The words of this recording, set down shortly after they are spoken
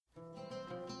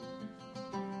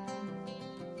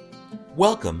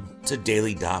Welcome to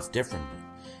Daily Daf Differently,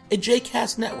 a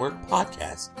JCast Network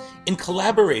podcast in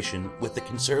collaboration with the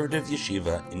Conservative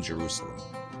Yeshiva in Jerusalem.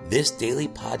 This daily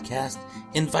podcast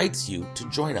invites you to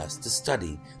join us to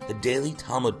study the daily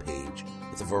Talmud page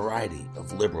with a variety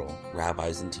of liberal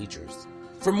rabbis and teachers.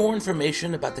 For more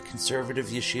information about the Conservative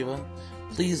Yeshiva,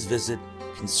 please visit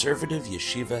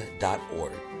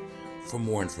conservativeyeshiva.org. For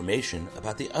more information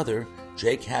about the other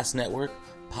JCast Network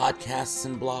podcasts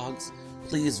and blogs,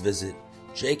 please visit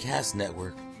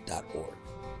jcastnetwork.org.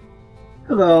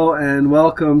 Hello and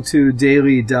welcome to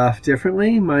Daily Daf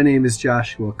Differently. My name is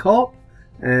Joshua Culp,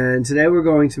 and today we're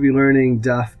going to be learning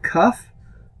Daf Kaf,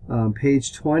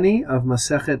 page 20 of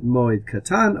Masechet Moed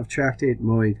Katan, of Tractate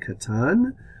Moed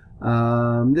Katan.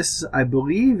 This, I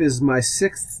believe, is my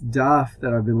sixth Daf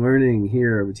that I've been learning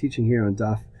here, we're teaching here on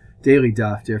Daily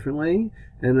Daf Differently.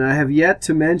 And I have yet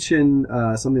to mention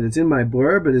something that's in my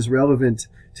blurb but is relevant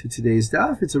to today's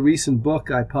daf. It's a recent book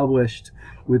I published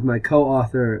with my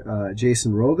co-author,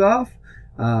 Jason Rogoff.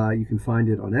 You can find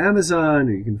it on Amazon,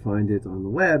 or you can find it on the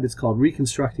web. It's called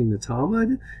Reconstructing the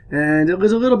Talmud. And it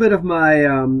was a little bit of my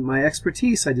my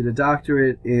expertise. I did a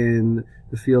doctorate in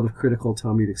the field of critical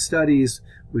Talmudic studies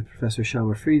with Professor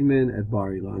Shamar Friedman at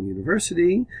Bar Ilan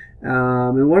University.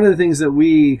 And one of the things that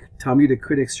we Talmudic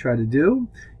critics try to do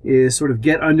is sort of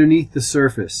get underneath the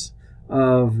surface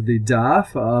of the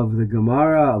daf, of the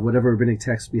Gemara, of whatever rabbinic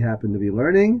text we happen to be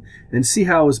learning, and see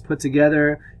how it was put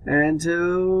together, and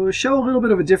to show a little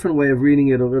bit of a different way of reading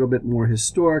it, a little bit more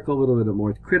historical, a little bit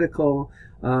more critical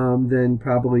than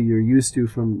probably you're used to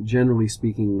from, generally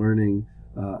speaking, learning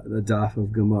the daf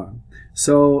of Gemara.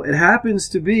 So it happens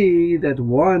to be that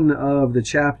one of the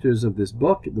chapters of this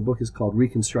book, the book is called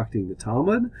Reconstructing the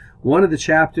Talmud, one of the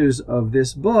chapters of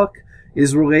this book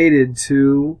is related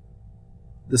to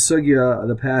the sugya,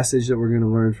 the passage that we're going to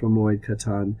learn from Moed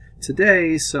Katan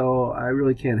today, so I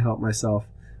really can't help myself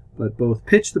but both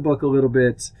pitch the book a little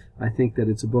bit. I think that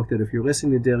it's a book that if you're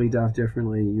listening to Daily Daf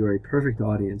Differently, you're a perfect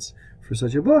audience for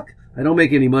such a book. I don't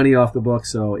make any money off the book,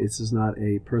 so this is not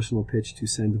a personal pitch to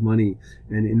send money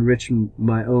and enrich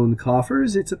my own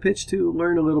coffers. It's a pitch to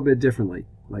learn a little bit differently,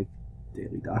 like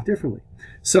Daily Daf Differently.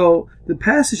 So the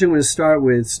passage I'm going to start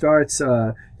with starts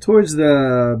towards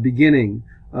the beginning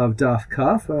of Daf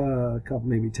Kaf, a couple,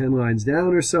 maybe 10 lines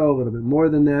down or so, a little bit more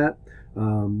than that.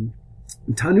 Tanu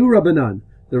Rabbanan,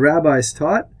 the rabbis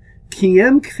taught,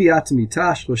 Kiem kfiat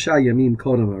mitah shlosha yamim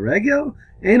kodem haregel,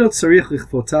 eno tzarich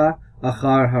lichfota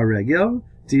achar haregel,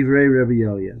 divrei Rabbi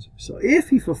Eliezer. So if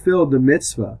he fulfilled the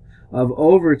mitzvah of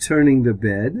overturning the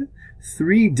bed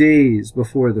 3 days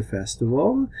before the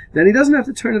festival, then he doesn't have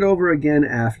to turn it over again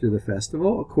after the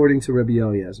festival, according to Rabbi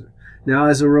Eliezer. Now,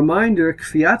 as a reminder,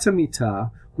 kfiat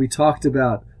mitah, we talked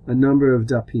about a number of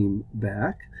dapim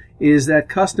back, is that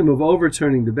custom of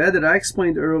overturning the bed that I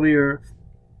explained earlier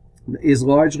is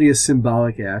largely a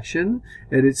symbolic action,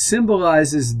 and it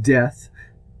symbolizes death.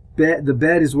 The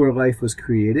bed is where life was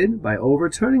created. By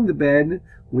overturning the bed,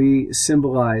 we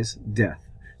symbolize death.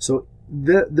 So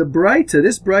this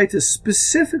Breita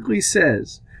specifically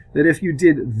says that if you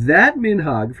did that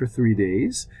minhag for 3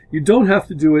 days, you don't have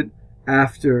to do it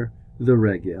after the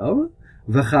regel.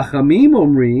 V'chachamim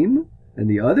omrim, and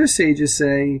the other sages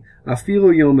say,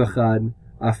 afilu yom echad,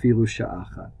 afilu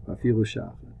sha'achad, afilu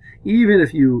sha'achad. Even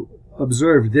if you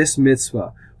observe this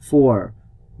mitzvah for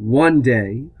 1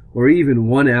 day, or even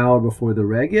 1 hour before the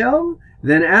regel,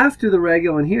 then after the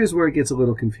regel, and here's where it gets a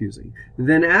little confusing,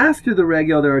 then after the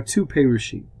regel there are 2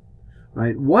 perushim,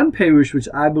 right? One perush, which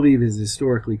I believe is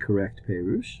historically correct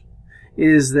perush,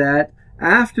 is that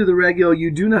after the regel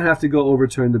you do not have to go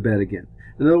overturn the bed again.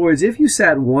 In other words, if you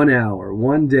sat 1 hour,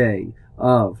 1 day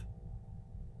of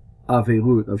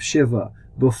Averut, of Shiva,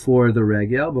 before the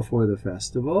regel, before the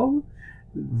festival,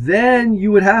 then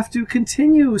you would have to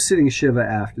continue sitting Shiva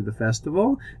after the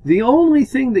festival. The only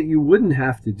thing that you wouldn't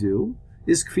have to do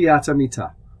is Kfiyat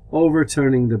Mitah,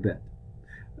 overturning the bed.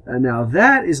 And now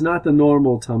that is not the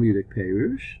normal Talmudic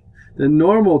Perush. The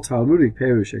normal Talmudic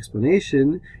Perush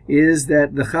explanation is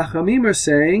that the Chachamim are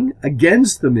saying,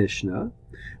 against the Mishnah,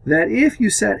 that if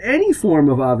you sat any form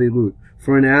of Avirut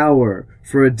for an hour,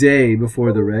 for a day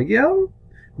before the regel,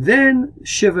 then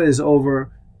Shiva is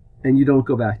over and you don't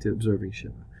go back to observing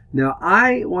Shiva. Now,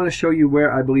 I want to show you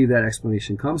where I believe that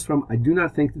explanation comes from. I do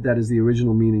not think that that is the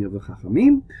original meaning of the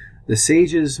Chachamim, the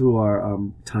sages who are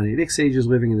Tannaitic sages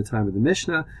living in the time of the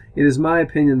Mishnah. It is my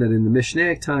opinion that in the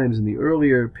Mishnaic times, in the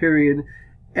earlier period,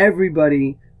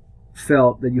 everybody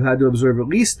felt that you had to observe at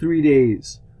least 3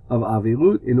 days of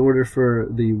Avirut in order for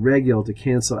the regel to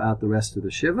cancel out the rest of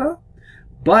the Shiva.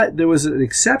 But there was an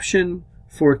exception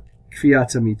for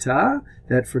kfiyat hamita,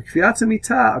 that for kfiyat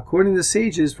hamita, according to the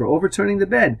sages, for overturning the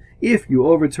bed, if you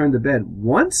overturn the bed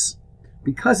once,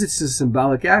 because it's a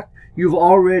symbolic act, you've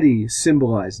already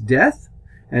symbolized death,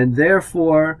 and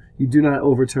therefore you do not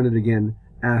overturn it again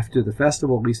after the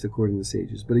festival, at least according to the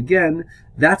sages. But again,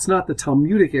 that's not the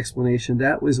Talmudic explanation.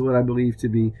 That was what I believe to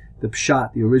be the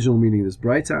pshat, the original meaning of this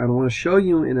braita. And I want to show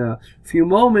you in a few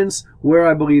moments where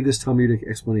I believe this Talmudic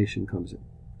explanation comes in.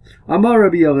 Amar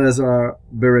Rabbi Elazar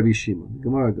beRabbi Shimon. The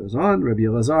Gemara goes on. Rabbi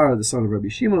Elazar, the son of Rabbi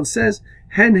Shimon, says,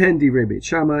 Hen divrei Beit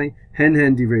Shammai, hen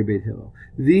divrei Beit Hillel.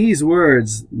 These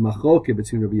words, machloke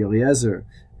between Rabbi Eliezer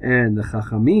and the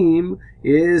Chachamim,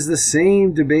 is the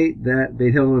same debate that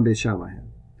Beit Hillel and Beit Shammai had.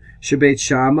 Shebeit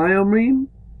Shammai omrim,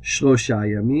 shlosha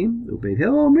yamim, uBeit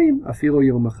Hillel omrim, afilo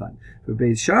yom echad. For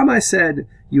Beit Shammai said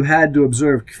you had to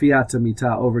observe kfiyat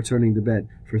hamita, overturning the bed,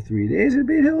 for 3 days, and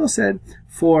Beit Hillel said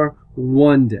for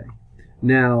 1 day.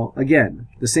 Now, again,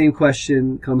 the same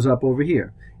question comes up over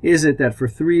here. Is it that for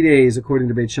 3 days, according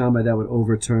to Beit Shammai, that would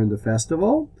overturn the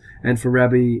festival? And for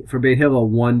Beit Hillel,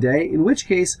 1 day? In which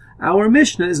case, our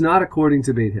Mishnah is not according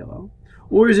to Beit Hillel.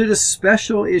 Or is it a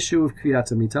special issue of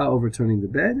kfiyat hamita, overturning the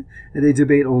bed? And they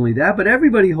debate only that. But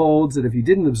everybody holds that if you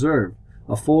didn't observe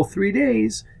a full 3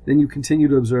 days, then you continue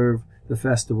to observe the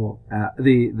festival,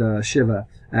 the Shiva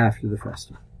after the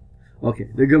festival. Okay,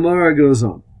 the Gemara goes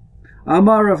on.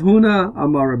 Amar Rav Huna,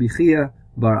 Amar Rabbi Chia,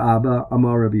 Bar Abba,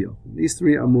 Amar Rabbi Yochanan. These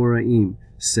three Amoraim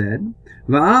said,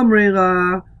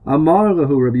 Va'amreira, Amar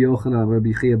Lahu Rabbi Yochanan,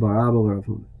 Rabbi Chia, Bar Abba, Rav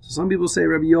Huna. So some people say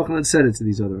Rabbi Yochanan said it to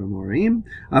these other Amoraim.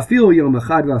 Afilu yom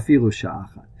echad va'afilu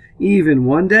sha'achad. Even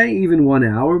 1 day, even 1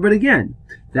 hour. But again,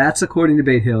 that's according to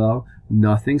Beit Hillel.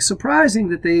 Nothing surprising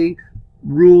that they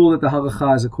rule that the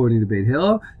halacha is according to Beit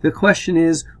Hillel. The question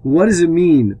is, what does it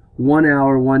mean, 1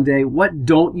 hour, 1 day? What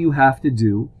don't you have to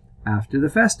do after the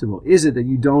festival? Is it that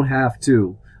you don't have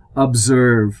to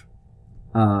observe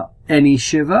any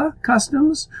Shiva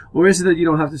customs? Or is it that you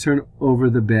don't have to turn over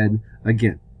the bed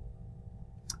again?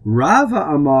 Rava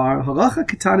Amar, halacha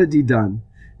katana didan,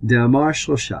 de Amar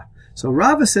shlosha. So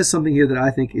Rava says something here that I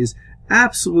think is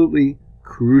absolutely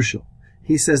crucial.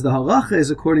 He says the halacha is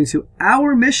according to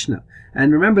our Mishnah.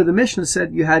 And remember, the Mishnah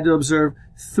said you had to observe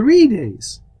 3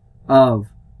 days of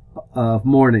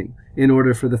mourning in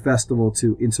order for the festival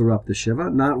to interrupt the Shiva,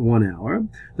 not 1 hour.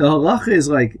 The halacha is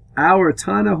like our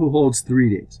Tana who holds 3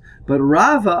 days. But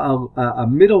Rava, a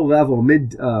middle level,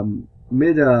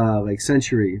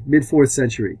 mid-4th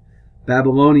century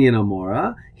Babylonian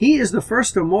Amora, he is the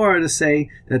first Amora to say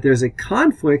that there's a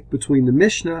conflict between the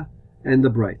Mishnah and the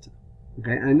Braita.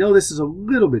 Okay, I know this is a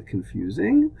little bit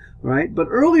confusing, right? But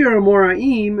earlier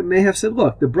Amoraim may have said,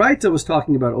 look, the Braita was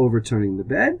talking about overturning the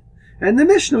bed, and the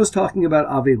Mishnah was talking about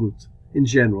Avelut in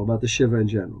general, about the Shiva in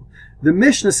general. The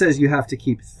Mishnah says you have to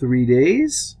keep 3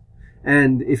 days,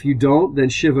 and if you don't, then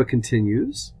Shiva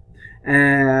continues.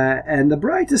 And the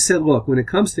Braita said, look, when it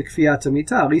comes to Kfiyat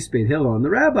Hamita, at least Beit Hillel and the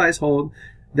rabbis hold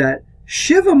that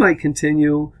Shiva might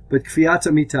continue, but Kfiyat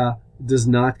Hamita does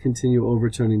not continue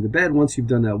overturning the bed. Once you've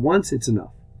done that once, it's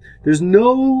enough. There's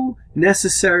no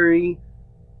necessary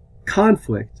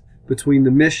conflict between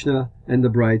the Mishnah and the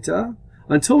Braita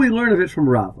until we learn of it from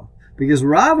Rava. Because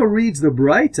Rava reads the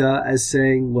Braita as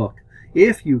saying, look,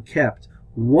 if you kept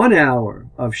 1 hour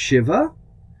of Shiva,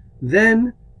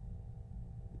 then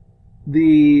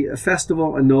the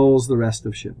festival annuls the rest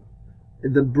of Shiva.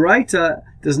 The Braita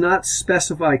does not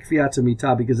specify Kfiyat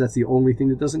Hamita because that's the only thing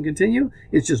that doesn't continue.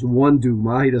 It's just one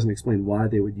dugma. He doesn't explain why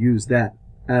they would use that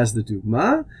as the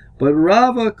dugma. But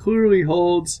Rava clearly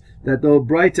holds that the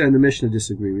Braita and the Mishnah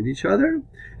disagree with each other.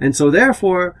 And so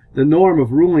therefore, the norm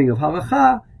of ruling of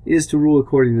halacha is to rule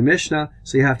according to the Mishnah.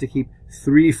 So you have to keep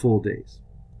 3 full days.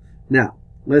 Now,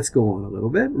 let's go on a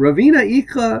little bit. Ravina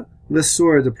Ikla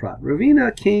L'Sura de Prat.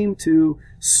 Ravina came to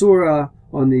Sura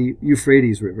on the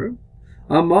Euphrates River.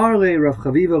 Amar le Rav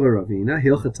Chaviva le Ravina,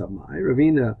 Hilchat Amai.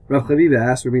 Rav Chaviva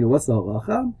asked Ravina, what's the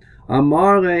halacha?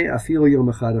 Amar le afilu yom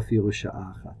echad afilu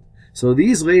sha'achat. So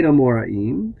these late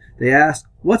Amoraim, they ask,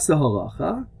 what's the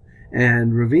halacha?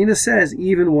 And Ravina says,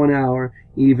 even 1 hour,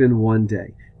 even 1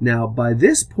 day. Now, by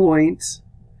this point,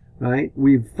 right,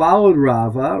 we've followed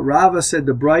Rava. Rava said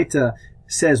the Braita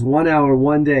says 1 hour,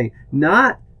 1 day,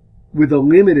 not with a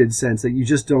limited sense that you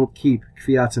just don't keep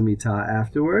Kfiyat Hamita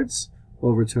afterwards,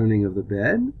 overturning of the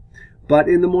bed, but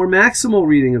in the more maximal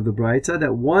reading of the Braita,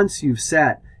 that once you've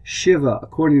sat Shiva,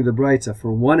 according to the Braita,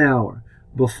 for 1 hour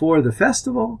before the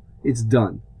festival, it's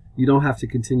done. You don't have to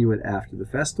continue it after the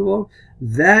festival.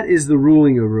 That is the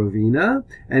ruling of Ravina,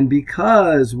 and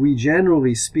because we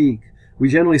generally say the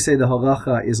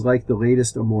halacha is like the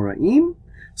latest Amoraim,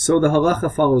 so the halacha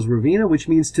follows Ravina, which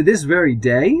means to this very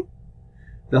day,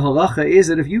 the halacha is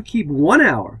that if you keep 1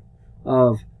 hour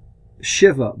of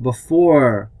Shiva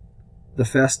before the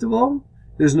festival,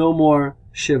 there's no more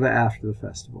Shiva after the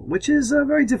festival, which is a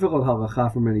very difficult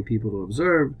halacha for many people to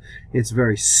observe. It's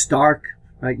very stark,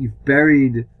 right? You've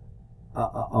buried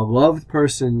a loved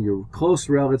person, your close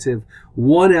relative,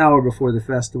 1 hour before the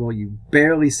festival. You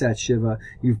barely sat Shiva.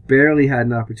 You've barely had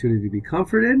an opportunity to be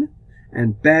comforted.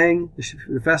 And bang,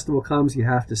 the festival comes, you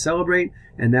have to celebrate,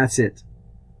 and that's it.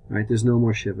 Right? There's no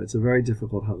more Shiva. It's a very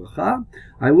difficult halacha.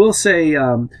 I will say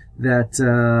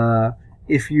that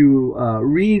if you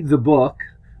read the book,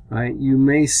 right,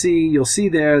 you'll see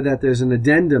there that there's an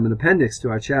addendum, an appendix to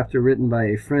our chapter written by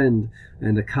a friend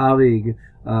and a colleague,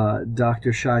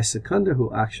 Dr. Shai Secunda,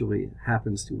 who actually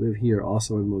happens to live here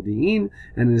also in Modi'in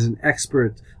and is an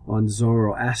expert on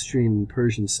Zoroastrian and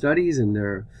Persian studies and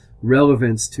their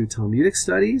relevance to Talmudic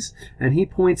studies. And he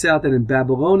points out that in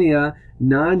Babylonia,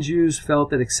 non-Jews felt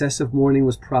that excessive mourning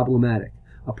was problematic.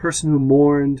 A person who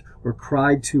mourned or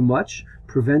cried too much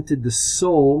prevented the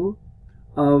soul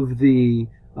of the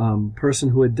person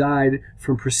who had died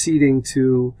from proceeding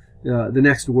to the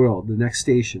next world, the next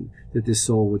station that this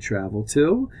soul would travel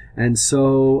to. And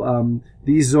so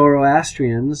these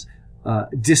Zoroastrians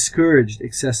discouraged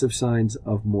excessive signs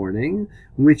of mourning,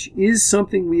 which is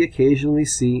something we occasionally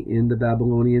see in the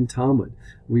Babylonian Talmud.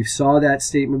 We saw that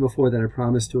statement before that I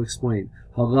promised to explain.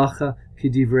 Halacha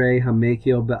kidivrei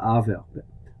hamekel be'avel.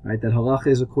 Right, that halacha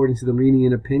is according to the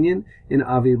lenient opinion in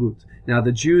Avelut. Now,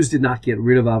 the Jews did not get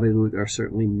rid of Avelut. There are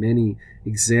certainly many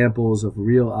examples of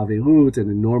real Avelut,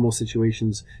 and in normal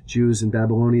situations, Jews in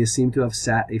Babylonia seem to have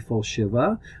sat a full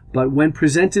Shiva. But when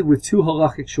presented with two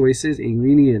halachic choices, a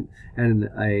lenient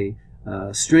and a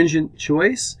stringent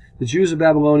choice, the Jews of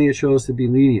Babylonia chose to be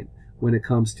lenient when it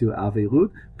comes to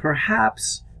Avelut.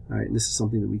 Perhaps, all right, and this is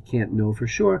something that we can't know for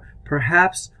sure,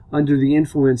 perhaps under the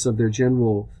influence of their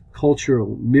general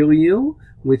cultural milieu,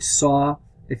 which saw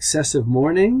excessive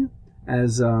mourning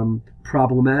as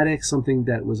problematic, something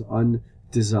that was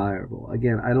undesirable.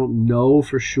 Again, I don't know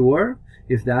for sure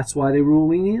if that's why they rule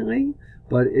leniently,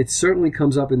 but it certainly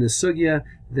comes up in this sugya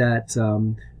that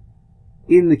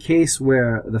in the case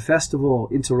where the festival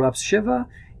interrupts Shiva,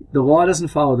 the law doesn't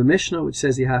follow the Mishnah, which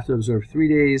says you have to observe 3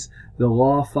 days. The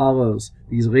law follows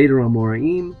these later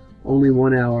Amoraim, only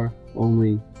 1 hour,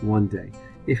 only 1 day.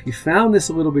 If you found this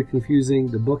a little bit confusing,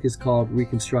 the book is called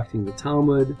Reconstructing the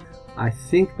Talmud. I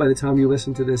think by the time you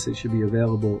listen to this, it should be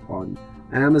available on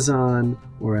Amazon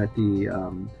or at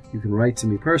the, you can write to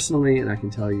me personally and I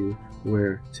can tell you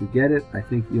where to get it. I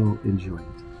think you'll enjoy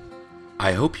it.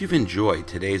 I hope you've enjoyed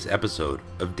today's episode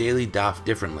of Daily Daf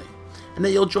Differently, and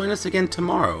that you'll join us again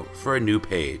tomorrow for a new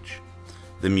page.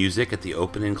 The music at the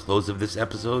open and close of this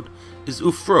episode is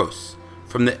Ufros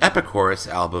from the Epichorus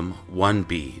album One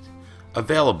Bead,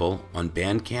 available on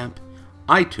Bandcamp,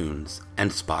 iTunes,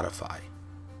 and Spotify.